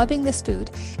dogs, are loving this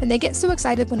food, and they get so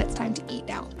excited when it's time to eat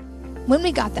now. When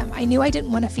we got them, I knew I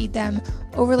didn't want to feed them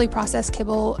overly processed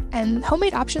kibble, and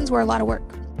homemade options were a lot of work.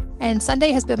 And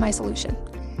Sunday has been my solution.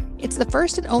 It's the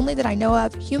first and only that I know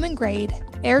of human-grade,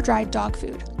 air-dried dog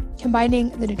food, combining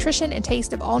the nutrition and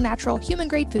taste of all-natural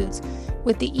human-grade foods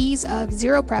with the ease of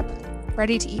zero prep,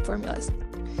 ready-to-eat formulas.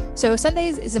 So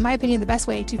Sundays is, in my opinion, the best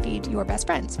way to feed your best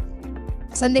friends.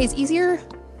 Sundays easier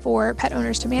for pet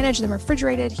owners to manage than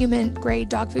refrigerated human-grade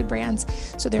dog food brands,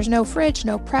 so there's no fridge,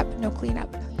 no prep, no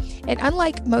cleanup. And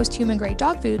unlike most human-grade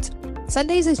dog foods,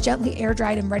 Sundays is gently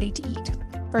air-dried and ready to eat,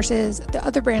 versus the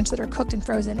other brands that are cooked and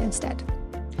frozen instead.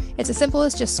 It's as simple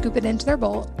as just scoop it into their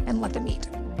bowl and let them eat.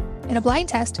 In a blind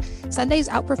test, Sundays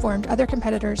outperformed other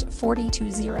competitors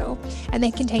 40-0, and they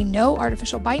contain no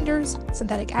artificial binders,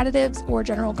 synthetic additives, or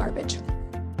general garbage.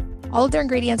 All of their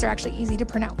ingredients are actually easy to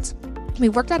pronounce. We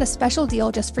worked out a special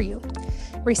deal just for you.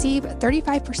 Receive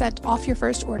 35% off your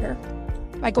first order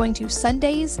by going to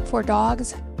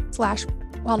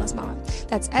sundaysfordogs/wellnessmama.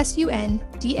 That's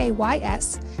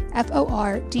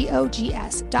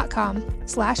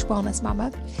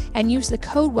sundaysfordogs.com/wellnessmama and use the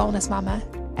code wellnessmama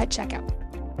at checkout.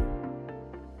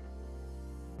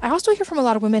 I also hear from a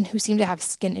lot of women who seem to have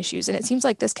skin issues, and it seems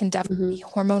like this can definitely be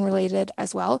hormone related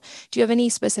as well. Do you have any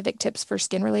specific tips for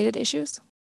skin related issues?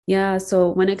 Yeah.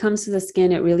 So when it comes to the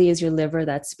skin, it really is your liver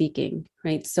that's speaking,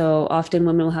 right? So often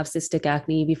women will have cystic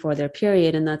acne before their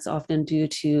period, and that's often due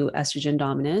to estrogen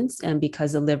dominance and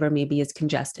because the liver maybe is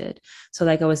congested. So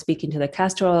like I was speaking to the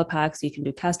castor oil packs, you can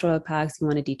do castor oil packs, you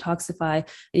want to detoxify,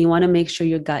 and you want to make sure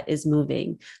your gut is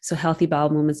moving. So healthy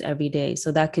bowel movements every day.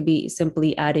 So that could be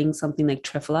simply adding something like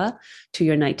Triphala to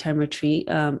your nighttime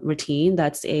routine.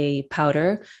 That's a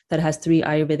powder that has 3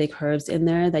 Ayurvedic herbs in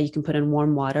there that you can put in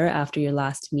warm water after your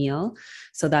last meal.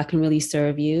 So that can really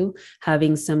serve you.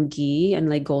 Having some ghee and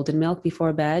like golden milk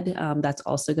before bed, that's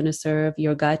also going to serve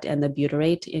your gut and the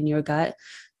butyrate in your gut.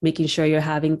 Making sure you're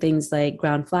having things like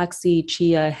ground flaxseed,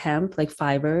 chia, hemp, like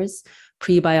fibers.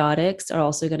 Prebiotics are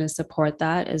also going to support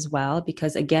that as well,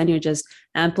 because again, you're just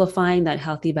amplifying that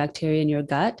healthy bacteria in your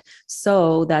gut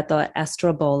so that the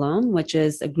estrobolome, which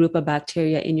is a group of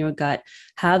bacteria in your gut,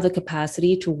 have the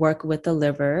capacity to work with the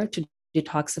liver to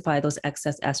detoxify those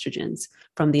excess estrogens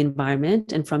from the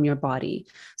environment and from your body.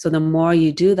 So the more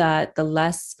you do that, the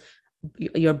less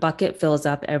your bucket fills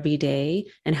up every day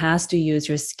and has to use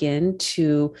your skin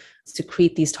to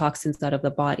secrete these toxins out of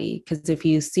the body. Because if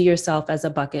you see yourself as a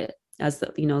bucket, as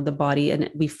the body, and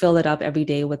we fill it up every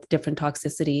day with different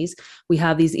toxicities, we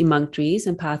have these emunctories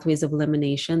and pathways of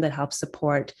elimination that help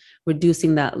support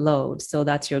reducing that load. So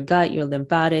that's your gut, your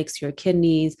lymphatics, your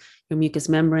kidneys, your mucous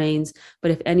membranes. But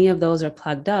if any of those are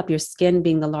plugged up, your skin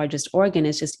being the largest organ,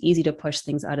 it's just easy to push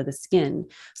things out of the skin.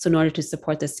 So in order to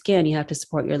support the skin, you have to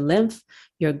support your lymph,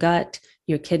 your gut,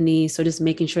 your kidneys. So just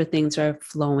making sure things are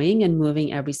flowing and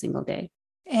moving every single day.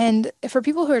 And for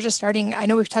people who are just starting, I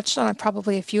know we've touched on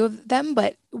probably a few of them,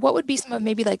 but what would be some of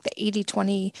maybe like the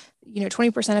 80-20,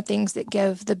 20% of things that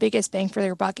give the biggest bang for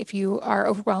their buck if you are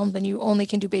overwhelmed and you only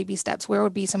can do baby steps? Where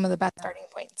would be some of the best starting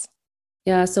points?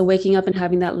 Yeah, so waking up and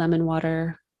having that lemon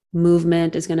water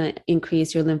movement is going to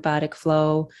increase your lymphatic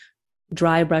flow.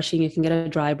 Dry brushing, you can get a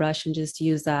dry brush and just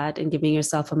use that, and giving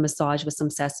yourself a massage with some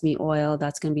sesame oil,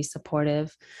 that's going to be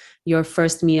supportive. Your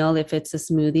first meal, if it's a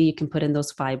smoothie, you can put in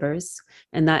those fibers,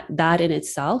 and that in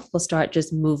itself will start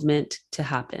just movement to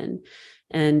happen.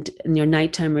 And in your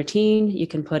nighttime routine, you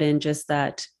can put in just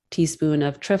that teaspoon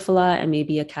of triphala and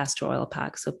maybe a castor oil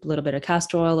pack. So a little bit of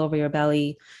castor oil over your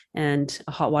belly and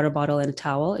a hot water bottle and a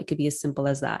towel. It could be as simple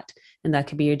as that. And that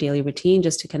could be your daily routine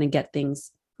just to kind of get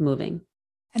things moving.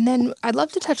 And then I'd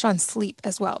love to touch on sleep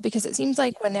as well, because it seems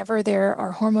like whenever there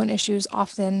are hormone issues,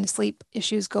 often sleep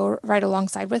issues go right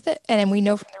alongside with it. And we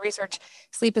know from the research,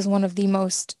 sleep is one of the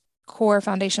most core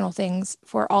foundational things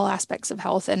for all aspects of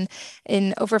health. And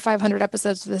in over 500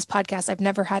 episodes of this podcast, I've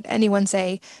never had anyone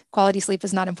say quality sleep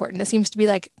is not important. It seems to be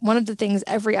like one of the things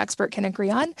every expert can agree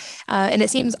on. And it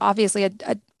seems obviously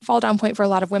a fall down point for a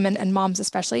lot of women and moms,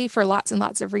 especially for lots and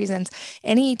lots of reasons.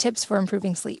 Any tips for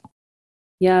improving sleep?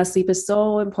 Yeah, sleep is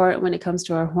so important when it comes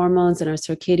to our hormones and our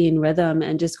circadian rhythm.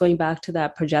 And just going back to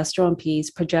that progesterone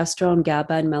piece, progesterone,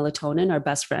 GABA, and melatonin are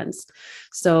best friends.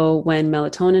 So when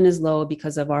melatonin is low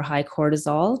because of our high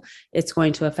cortisol, it's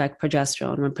going to affect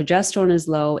progesterone. When progesterone is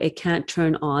low, it can't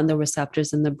turn on the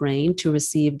receptors in the brain to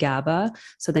receive GABA.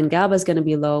 So then GABA is going to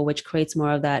be low, which creates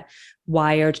more of that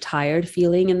wired, tired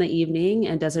feeling in the evening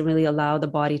and doesn't really allow the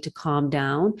body to calm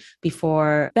down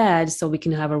before bed so we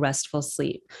can have a restful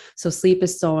sleep. So sleep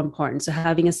is so important. So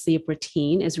having a sleep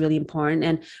routine is really important,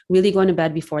 and really going to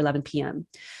bed before 11 p.m.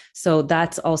 So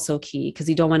that's also key, because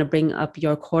you don't want to bring up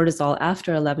your cortisol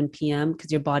after 11 p.m.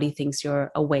 because your body thinks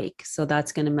you're awake. So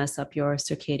that's going to mess up your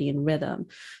circadian rhythm.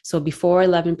 So before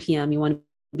 11 p.m., you want to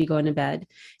be going to bed,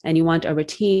 and you want a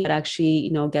routine that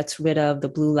actually, gets rid of the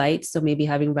blue light. So maybe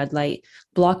having red light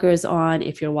blockers on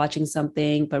if you're watching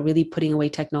something, but really putting away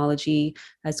technology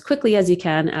as quickly as you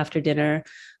can after dinner.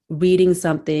 Reading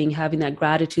something, having that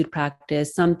gratitude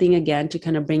practice, something again to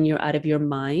kind of bring you out of your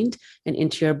mind and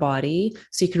into your body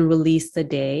so you can release the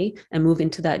day and move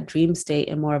into that dream state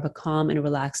in more of a calm and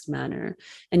relaxed manner.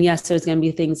 And yes, there's going to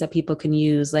be things that people can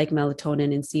use like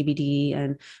melatonin and CBD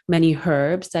and many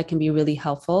herbs that can be really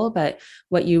helpful. But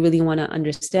what you really want to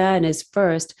understand is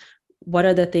first, what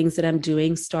are the things that I'm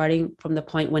doing starting from the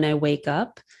point when I wake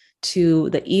up to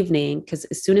the evening, because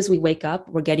as soon as we wake up,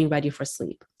 we're getting ready for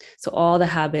sleep. So all the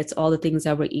habits, all the things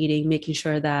that we're eating, making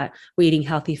sure that we're eating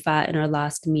healthy fat in our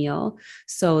last meal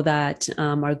so that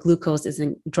our glucose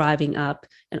isn't driving up,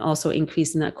 and also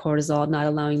increasing that cortisol, not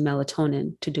allowing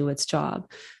melatonin to do its job.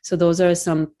 So those are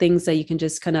some things that you can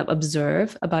just kind of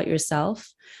observe about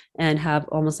yourself and have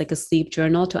almost like a sleep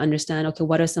journal to understand, okay,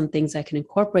 what are some things I can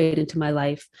incorporate into my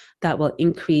life that will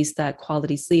increase that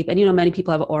quality sleep? And, many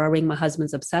people have an Oura ring. My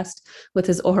husband's obsessed with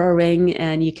his Oura ring,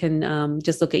 and you can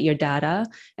just look at your data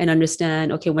and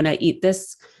understand, okay, when I eat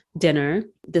this dinner,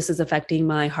 this is affecting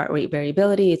my heart rate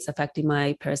variability. It's affecting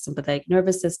my parasympathetic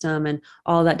nervous system, and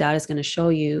all that data is going to show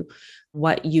you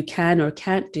what you can or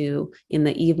can't do in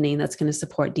the evening that's going to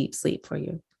support deep sleep for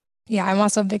you. Yeah, I'm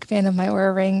also a big fan of my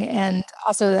Oura ring, and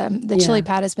also the chili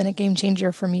pad has been a game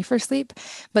changer for me for sleep.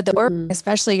 But the Oura ring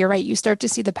especially, you're right, you start to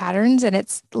see the patterns, and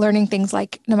it's learning things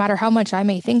like no matter how much I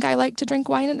may think I like to drink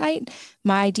wine at night,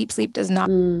 my deep sleep does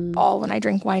not fall when I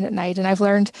drink wine at night. And I've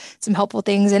learned some helpful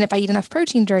things. And if I eat enough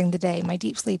protein during the day, my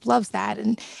deep sleep loves that.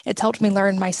 And it's helped me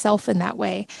learn myself in that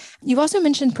way. You've also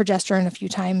mentioned progesterone a few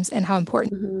times and how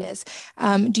important it is.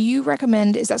 Do you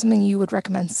recommend, is that something you would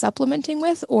recommend supplementing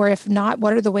with? Or if not,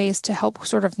 what are the ways to help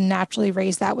sort of naturally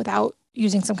raise that without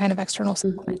using some kind of external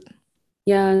supplement?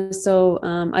 Yeah, so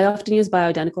I often use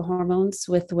bioidentical hormones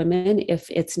with women if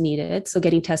it's needed. So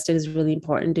getting tested is really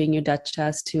important, doing your Dutch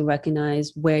test to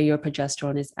recognize where your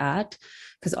progesterone is at.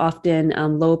 Because often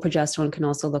low progesterone can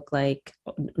also look like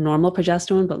normal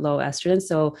progesterone, but low estrogen.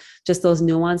 So just those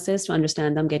nuances to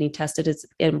understand them getting tested is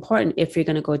important if you're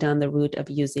going to go down the route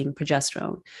of using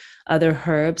progesterone. Other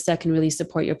herbs that can really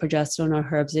support your progesterone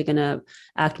are herbs that are going to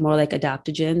act more like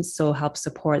adaptogens, so help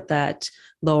support that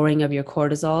lowering of your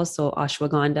cortisol. So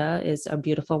ashwagandha is a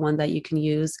beautiful one that you can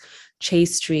use.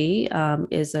 Chaste tree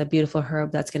is a beautiful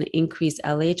herb that's going to increase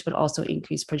LH, but also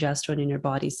increase progesterone in your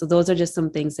body. So those are just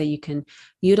some things that you can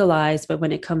utilize. But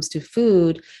when it comes to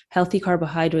food, healthy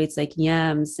carbohydrates like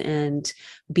yams and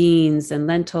beans and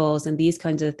lentils and these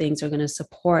kinds of things are going to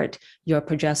support your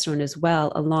progesterone as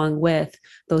well, along with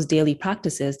those daily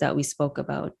practices that we spoke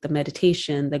about, the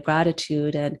meditation, the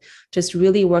gratitude, and just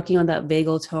really working on that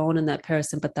vagal tone and that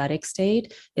parasympathetic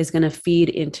state is going to feed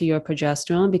into your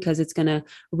progesterone because it's going to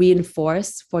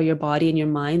reinforce for your body and your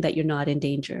mind that you're not in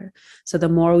danger. So the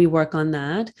more we work on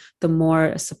that, the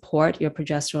more support your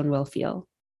progesterone will feel.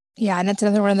 Yeah, and it's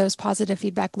another one of those positive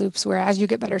feedback loops where as you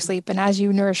get better sleep and as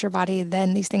you nourish your body,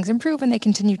 then these things improve and they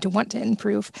continue to want to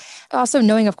improve. Also,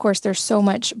 knowing, of course, there's so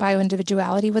much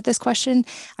bioindividuality with this question,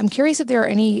 I'm curious if there are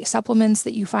any supplements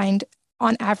that you find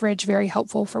on average very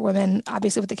helpful for women,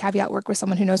 obviously with the caveat work with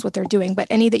someone who knows what they're doing, but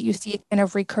any that you see kind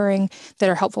of recurring that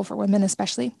are helpful for women,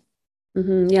 especially.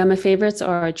 Yeah, my favorites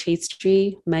are chaste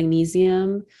tree,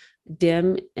 magnesium,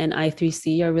 DIM, and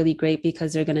I3C are really great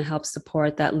because they're going to help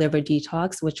support that liver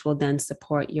detox, which will then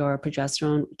support your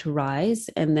progesterone to rise.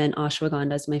 And then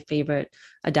ashwagandha is my favorite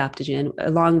adaptogen,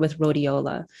 along with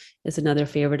rhodiola is another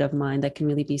favorite of mine that can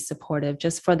really be supportive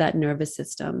just for that nervous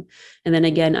system. And then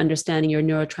again, understanding your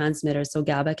neurotransmitters. So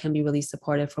GABA can be really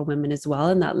supportive for women as well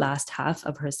in that last half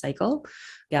of her cycle.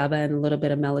 GABA and a little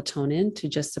bit of melatonin to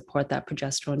just support that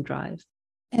progesterone drive.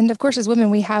 And of course, as women,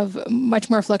 we have much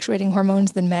more fluctuating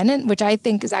hormones than men, which I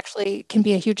think is actually can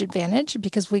be a huge advantage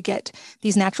because we get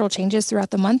these natural changes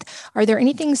throughout the month. Are there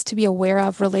any things to be aware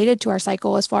of related to our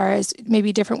cycle as far as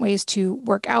maybe different ways to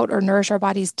work out or nourish our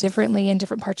bodies differently in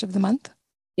different parts of the month?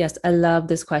 Yes, I love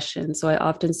this question. So I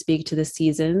often speak to the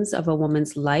seasons of a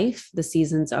woman's life, the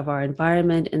seasons of our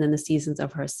environment, and then the seasons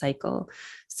of her cycle.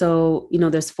 So,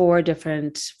 there's four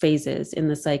different phases in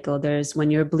the cycle. There's when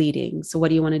you're bleeding. So what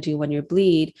do you want to do when you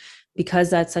bleed? Because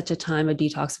that's such a time of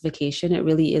detoxification, it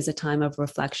really is a time of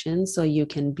reflection. So you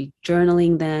can be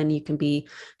journaling then, you can be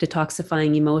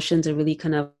detoxifying emotions and really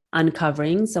kind of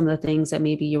uncovering some of the things that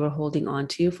maybe you were holding on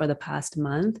to for the past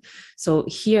month. So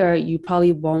here you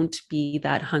probably won't be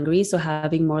that hungry. So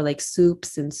having more like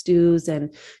soups and stews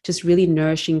and just really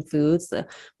nourishing foods, the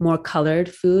more colored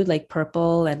food like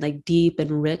purple and like deep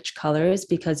and rich colors,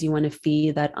 because you want to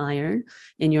feed that iron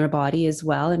in your body as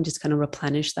well and just kind of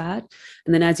replenish that.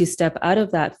 And then as you step out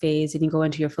of that phase and you go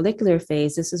into your follicular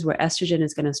phase, this is where estrogen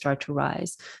is going to start to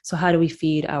rise. So how do we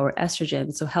feed our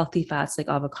estrogen? So healthy fats like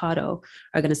avocado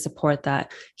are going to support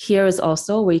that. Here is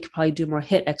also where you could probably do more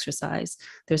HIIT exercise.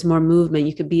 There's more movement.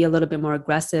 You could be a little bit more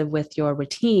aggressive with your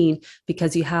routine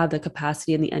because you have the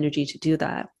capacity and the energy to do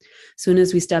that. Soon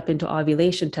as we step into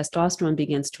ovulation, testosterone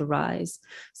begins to rise.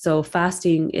 So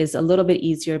fasting is a little bit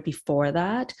easier before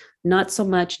that, not so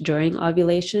much during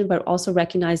ovulation, but also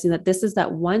recognizing that this is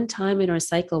that one time in our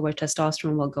cycle where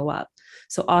testosterone will go up.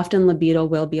 So often libido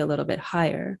will be a little bit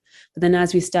higher. But then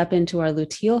as we step into our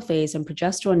luteal phase and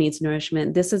progesterone needs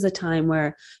nourishment, this is a time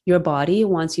where your body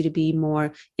wants you to be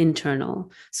more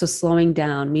internal. So slowing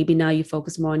down, maybe now you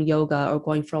focus more on yoga or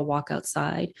going for a walk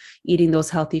outside, eating those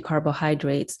healthy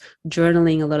carbohydrates,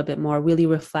 journaling a little bit more, really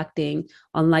reflecting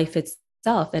on life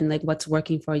itself and like what's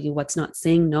working for you, what's not,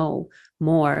 saying no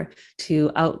more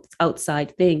to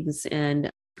outside things and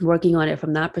working on it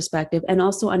from that perspective, and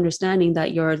also understanding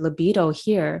that your libido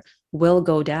here will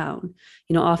go down.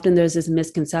 Often there's this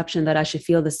misconception that I should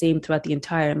feel the same throughout the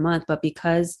entire month, but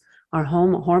because our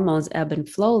hormones ebb and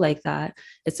flow like that,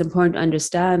 it's important to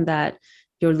understand that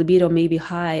your libido may be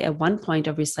high at one point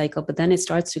of your cycle, but then it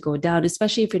starts to go down,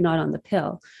 especially if you're not on the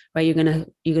pill, right? You're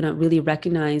gonna really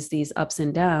recognize these ups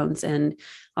and downs. And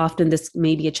often this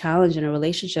may be a challenge in a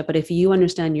relationship, but if you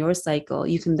understand your cycle,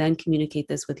 you can then communicate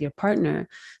this with your partner.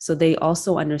 So they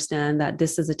also understand that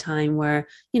this is a time where,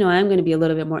 I'm going to be a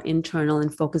little bit more internal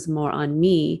and focus more on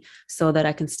me so that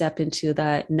I can step into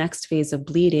that next phase of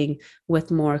bleeding with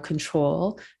more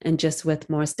control and just with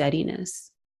more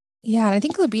steadiness. Yeah, and I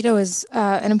think libido is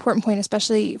an important point,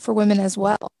 especially for women as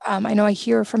well. I know I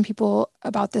hear from people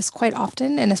about this quite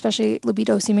often, and especially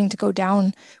libido seeming to go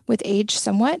down with age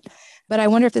somewhat. But I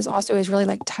wonder if this also is really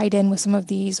like tied in with some of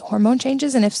these hormone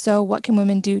changes, and if so, what can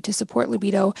women do to support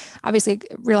libido? Obviously,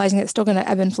 realizing it's still going to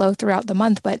ebb and flow throughout the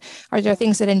month, but are there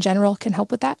things that in general can help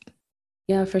with that?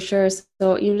 Yeah, for sure.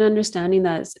 So even understanding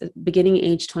that beginning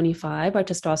age 25, our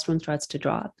testosterone starts to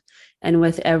drop. And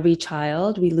with every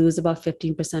child, we lose about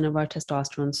 15% of our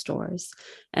testosterone stores.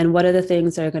 And what are the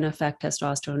things that are going to affect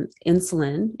testosterone?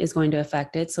 Insulin is going to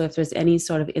affect it. So if there's any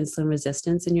sort of insulin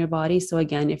resistance in your body, so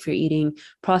again, if you're eating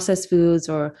processed foods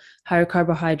or higher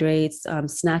carbohydrates,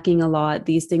 snacking a lot,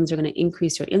 these things are going to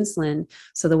increase your insulin.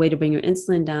 So the way to bring your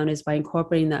insulin down is by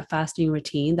incorporating that fasting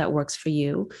routine that works for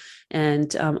you,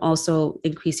 and also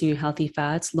increasing your healthy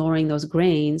fats, lowering those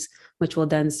grains, which will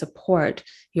then support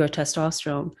your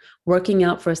testosterone. Working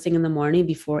out first thing in the morning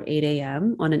before 8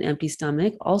 a.m. on an empty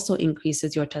stomach also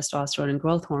increases your testosterone and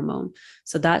growth hormone.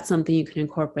 So that's something you can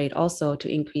incorporate also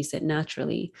to increase it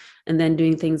naturally. And then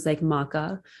doing things like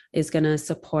maca is going to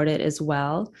support it as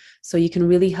well. So you can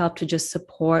really help to just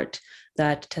support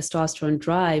that testosterone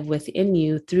drive within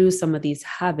you through some of these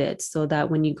habits, so that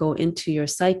when you go into your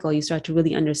cycle, you start to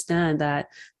really understand that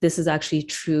this is actually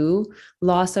true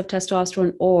loss of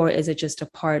testosterone, or is it just a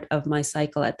part of my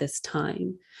cycle at this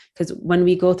time? Because when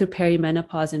we go through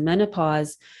perimenopause and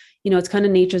menopause, it's kind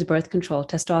of nature's birth control.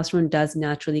 Testosterone does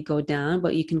naturally go down,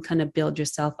 but you can kind of build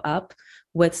yourself up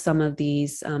with some of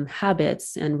these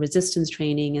habits and resistance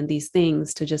training and these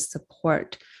things to just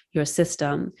support your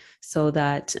system, so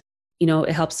that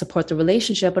it helps support the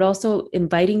relationship, but also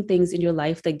inviting things in your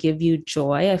life that give you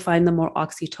joy. I find the more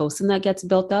oxytocin that gets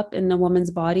built up in a woman's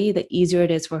body, the easier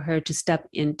it is for her to step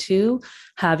into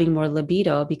having more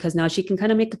libido, because now she can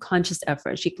kind of make a conscious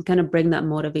effort. She can kind of bring that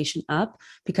motivation up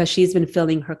because she's been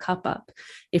filling her cup up.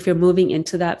 If you're moving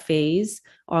into that phase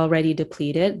already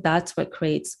depleted, that's what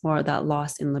creates more of that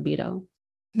loss in libido.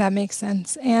 That makes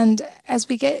sense. And as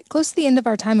we get close to the end of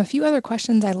our time, a few other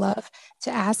questions I love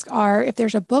to ask are if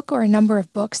there's a book or a number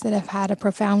of books that have had a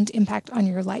profound impact on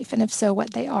your life, and if so,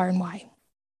 what they are and why.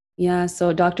 Yeah,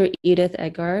 so Dr. Edith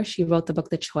Eger, she wrote the book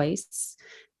The Choice,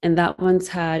 and that one's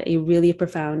had a really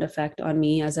profound effect on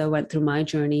me as I went through my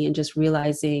journey, and just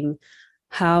realizing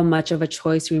how much of a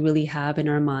choice we really have in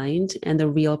our mind, and the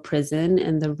real prison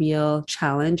and the real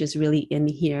challenge is really in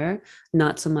here,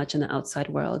 not so much in the outside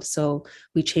world. So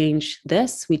we change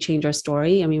this, we change our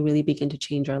story, and we really begin to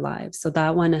change our lives. So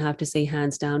that one, I have to say,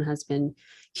 hands down, has been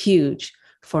huge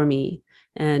for me.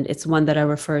 And it's one that I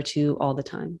refer to all the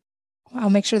time. I'll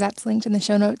make sure that's linked in the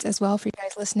show notes as well for you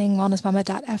guys listening,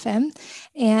 wellnessmama.fm.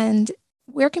 And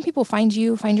where can people find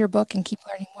you, find your book, and keep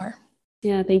learning more?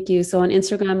 Yeah, thank you. So on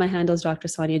Instagram, my handle is Dr.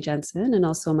 Sonya Jensen, and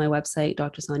also my website,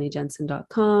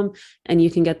 drsonyajensen.com. And you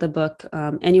can get the book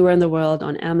anywhere in the world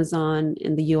on Amazon,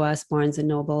 in the US, Barnes and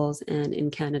Nobles, and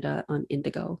in Canada on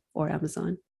Indigo or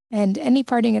Amazon. And any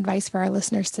parting advice for our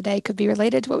listeners today could be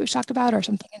related to what we've talked about or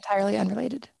something entirely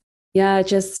unrelated. Yeah,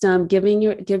 just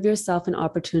give yourself an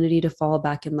opportunity to fall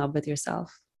back in love with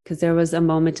yourself. Because there was a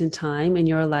moment in time in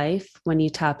your life when you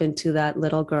tap into that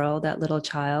little girl, that little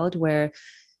child, where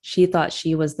she thought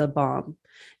she was the bomb,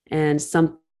 and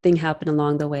something happened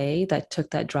along the way that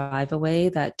took that drive away,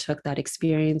 that took that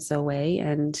experience away.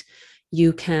 And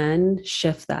you can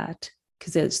shift that,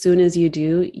 because as soon as you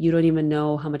do, you don't even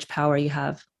know how much power you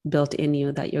have built in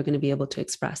you that you're going to be able to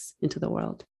express into the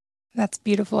world. That's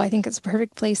beautiful. I think it's a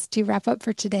perfect place to wrap up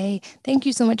for today. Thank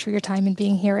you so much for your time and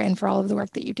being here, and for all of the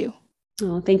work that you do.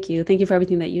 Oh, thank you. Thank you for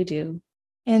everything that you do.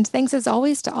 And thanks as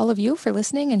always to all of you for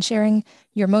listening and sharing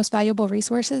your most valuable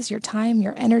resources, your time,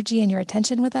 your energy, and your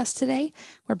attention with us today.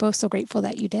 We're both so grateful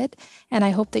that you did. And I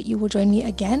hope that you will join me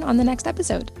again on the next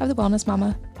episode of the Wellness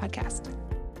Mama podcast.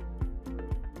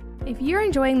 If you're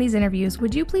enjoying these interviews,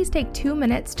 would you please take 2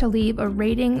 minutes to leave a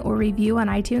rating or review on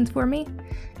iTunes for me?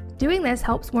 Doing this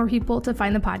helps more people to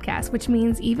find the podcast, which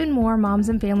means even more moms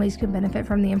and families can benefit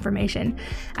from the information.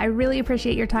 I really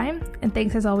appreciate your time, and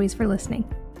thanks as always for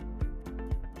listening.